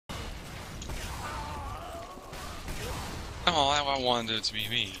Oh, I wanted it to be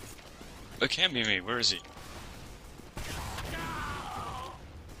me. It can't be me. Where is he?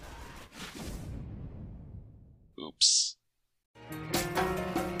 Oops.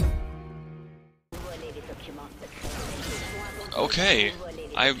 Okay,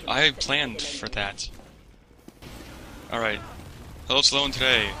 I planned for that. Alright. Hello, Sloan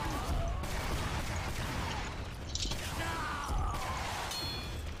today.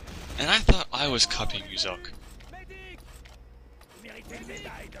 And I thought I was copying music.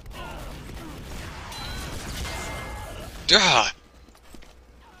 Ah!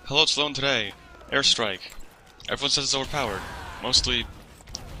 Hello, Sloan today. Airstrike. Everyone says it's overpowered. Mostly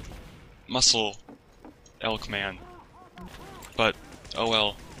muscle elk man. But oh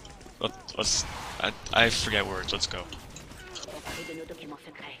well. Let's I forget words. Let's go.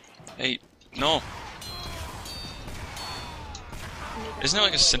 Hey, no. Isn't there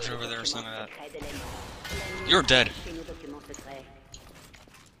like a sentry over there or something like that? You're dead.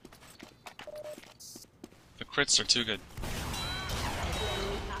 The crits are too good.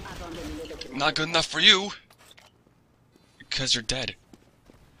 Not good enough for you! Because you're dead.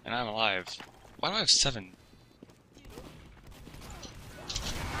 And I'm alive. Why do I have 7?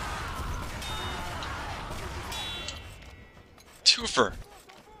 Twofer!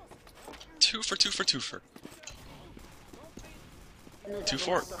 Twofer.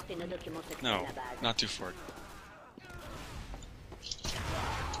 2-4. No, not 2-4.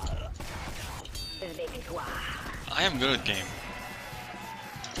 I am good at game.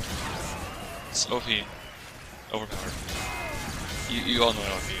 It's OP. Overpowered. You all know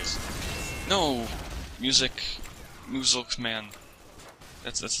what OP is. No! Music. Music man.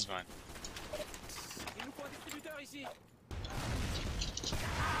 That's his mind.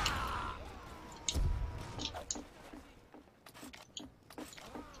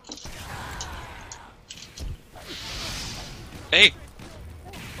 Hey!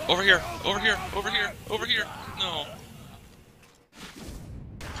 Over here! Over here! Over here! Over here! No!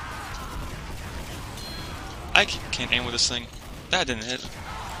 I can't aim with this thing. That didn't hit.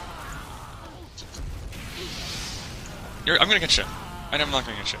 I'm gonna get you. And I'm not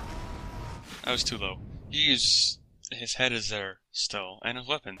gonna get you. I was too low. His head is there still, and his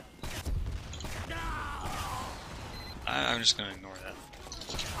weapon. I'm just gonna ignore that.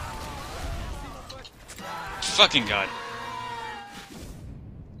 Fucking god.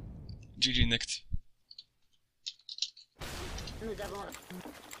 GG nicked.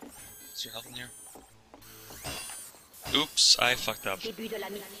 Is your health in here? Oops, I fucked up.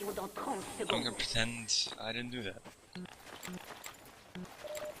 I'm gonna pretend I didn't do that.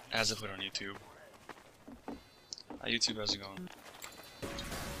 As if we're on YouTube. Hi YouTube, how's it going?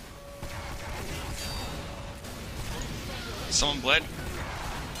 Someone bled?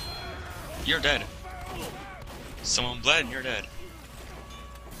 You're dead. Someone bled and you're dead.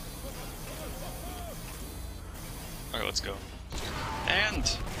 Alright, let's go. And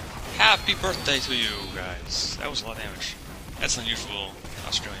happy birthday to you guys. That was a lot of damage. That's unusual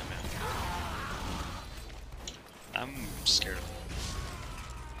Australian man. I'm scared of him.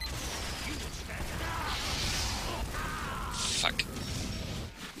 Fuck.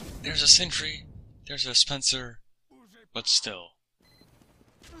 There's a sentry, there's a Spencer, but still.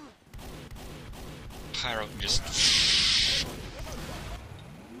 Pyro can just...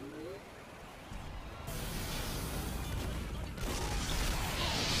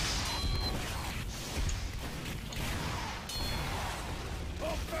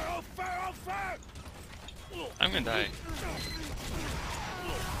 I'm gonna die.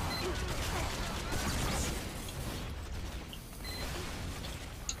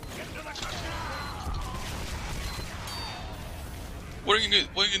 What are you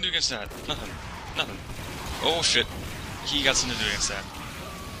gonna do against that? Nothing. Nothing. Oh shit. He got something to do against that.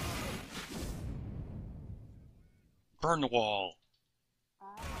 Burn the wall.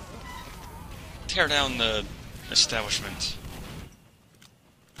 Tear down the establishment.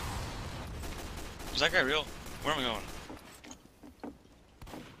 Is that guy real? Where am I going?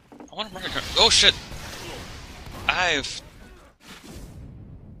 I want to mark a car. Oh shit!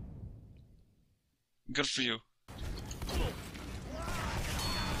 Good for you.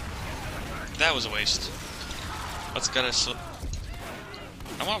 That was a waste. Let's get a slip.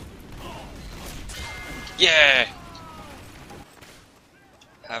 I want. Yeah!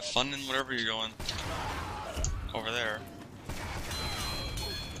 Have fun in whatever you're going. Over there.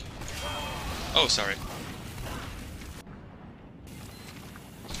 Oh, sorry.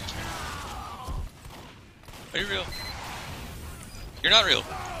 Are you real? You're not real.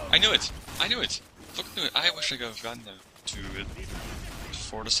 I knew it. I knew it. Look at it. I wish I could have gotten to it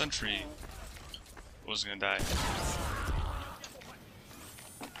before the sentry was gonna die.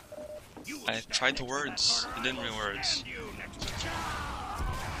 I tried the words. It didn't mean words.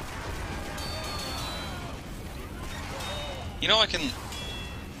 You know I can...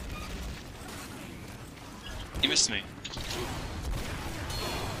 You missed me.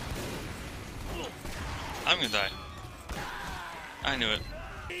 I'm gonna die. I knew it.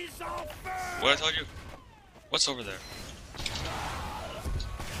 What I told you? What's over there?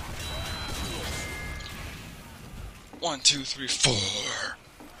 One, two, three, four.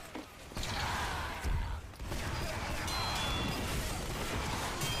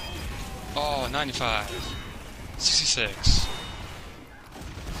 Oh, 95. 66.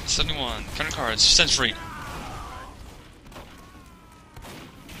 71. Counting cards. Century.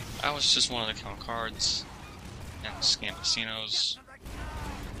 I was just wanted to count cards and scam casinos.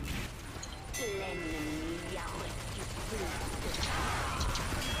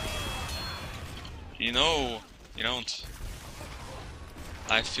 You know, you don't.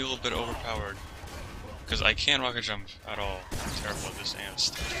 I feel a bit overpowered because I can't rocket jump at all. I'm terrible at this and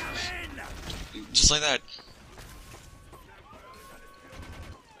stuff. Just like that.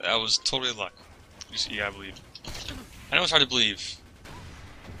 That was totally luck. You gotta believe. I know it's hard to believe.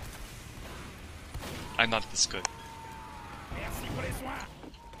 I'm not this good.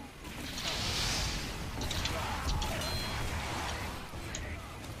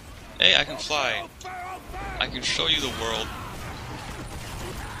 Hey, I can fly. I can show you the world.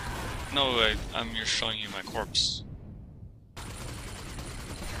 No, I'm just showing you my corpse.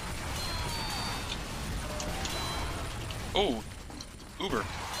 Oh, Uber.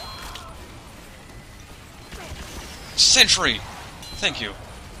 Sentry! Thank you.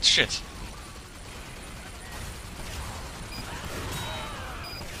 Shit.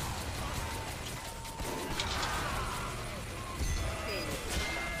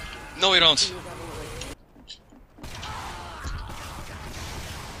 No, we don't.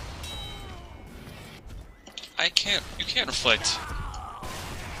 I can't. You can't reflect.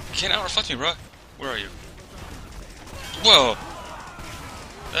 You can't out-reflect me, bruh. Where are you? Whoa!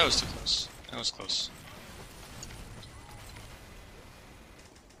 That was too close. That was close.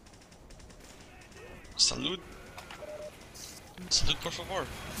 Salud. Salud, por favor.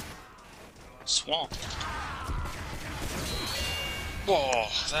 Swamp. Whoa,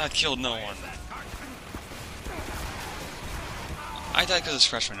 that killed no one. I died because I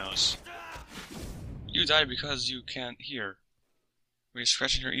scratched my nose. You died because you can't hear. Were you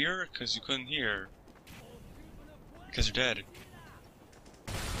scratching your ear? Because you couldn't hear. Because you're dead.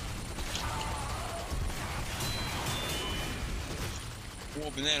 Whoa,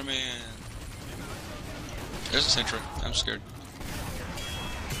 Banana Man. There's a sentry. I'm scared.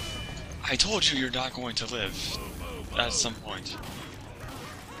 I told you you're not going to live. At some point.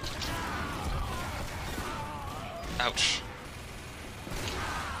 Ouch.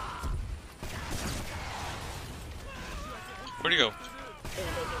 Where'd he go?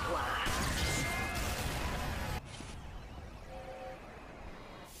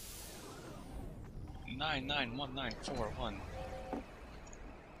 Nine 1941.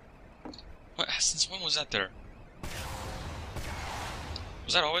 What? Since when was that there?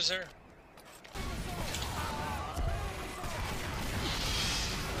 Was that always there?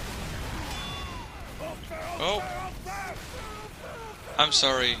 Oh! I'm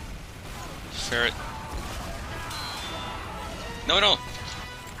sorry, ferret. No, I don't!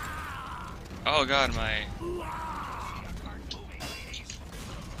 Oh god, my...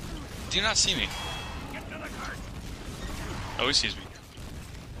 Do you not see me? Oh, he sees me.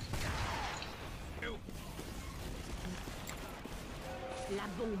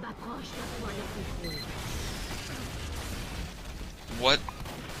 What?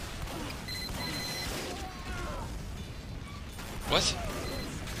 What?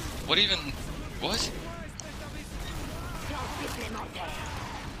 What even? What?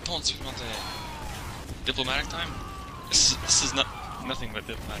 Don't supplemente. Diplomatic time? This is not nothing but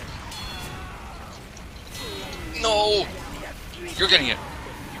diplomatic. No! You're getting it!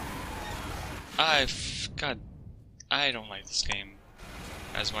 God, I don't like this game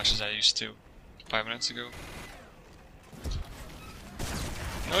as much as I used to 5 minutes ago.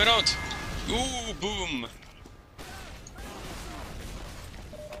 No, I don't! Ooh, boom!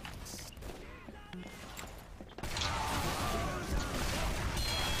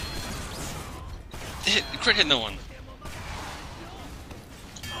 Crit hit no one.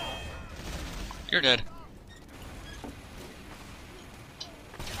 You're dead.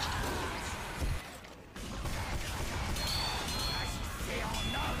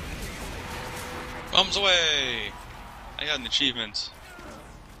 Bombs away! I got an achievement.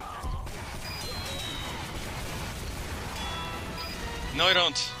 No, I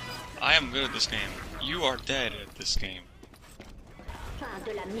don't. I am good at this game. You are dead at this game.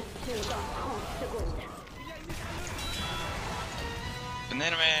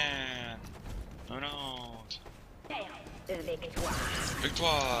 Banana Man! Oh no!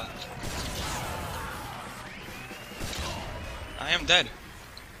 Victoire! I am dead!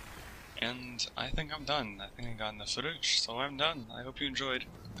 And I think I'm done. I think I got enough footage, so I'm done. I hope you enjoyed.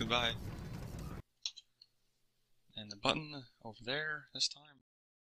 Goodbye. And the button over there this time.